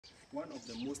one of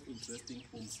the most interesting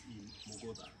homes in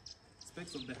Mugodha.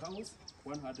 Specs of the house,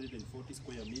 140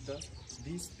 square meters.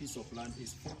 This piece of land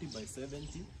is 40 by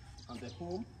 70 and the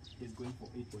home is going for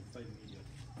 8.5 million.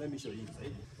 Let me show you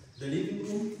inside. The living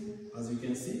room, as you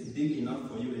can see, big enough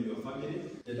for you and your family.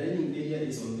 The dining area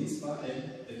is on this far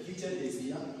end. The kitchen is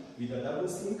here with a double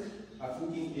sink, a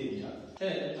cooking area,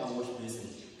 and a wash basin.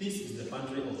 This is the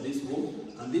pantry of this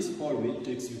room, and this hallway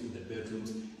takes you to the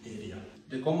bedrooms area.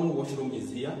 The common washroom is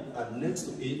here, and next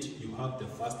to it, you have the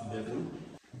first bedroom.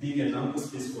 Big and ample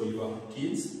space for your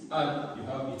kids, and you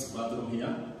have its bathroom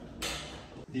here.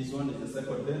 This one is the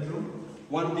second bedroom.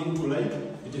 One thing to like,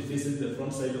 it faces the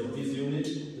front side of this unit.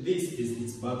 This is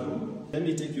its bathroom. Let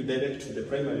me take you direct to the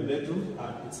primary bedroom,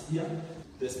 and it's here.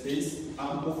 The space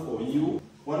ample for you.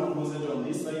 One closet on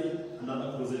this side,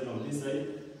 another closet on this side.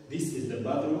 This is the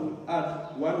bathroom,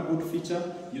 and one good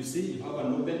feature, you see you have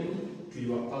an opening to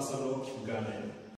your personal garden.